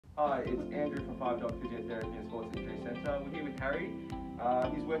Hi, it's Andrew from 𝙨𝙤𝙪𝙖𝙩 Physiotherapy and Sports Injury Centre. We're here with Harry.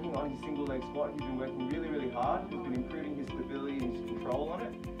 He's working on his single leg squat. He's been working really hard. He's been improving his stability and his control on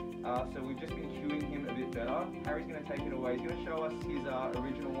it. So we've just been cueing him a bit better. Harry's going to take it away. He's going to show us his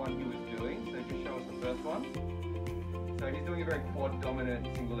original one he was doing. So just show us the first one. So he's doing a very quad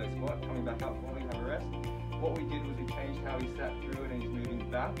dominant single leg squat. Coming back up while we have a rest. What we did was we changed how he sat through it and he's moving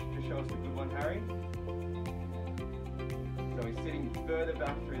back. Just show us the good one, Harry. So he's sitting further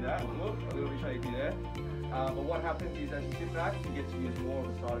back through that. Look, a little bit shaky there. But what happens is as you sit back, you get to use more of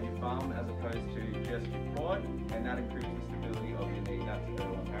the side of your bum as opposed to just your quad, and that improves the stability of your knee. That's a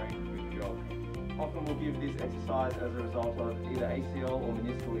better one, Harry. Good job. Often we'll give this exercise as a result of either ACL or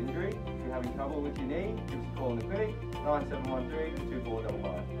meniscal injury. If you're having trouble with your knee, give us a call in the clinic, 9713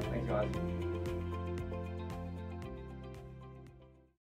 2455. Thanks guys.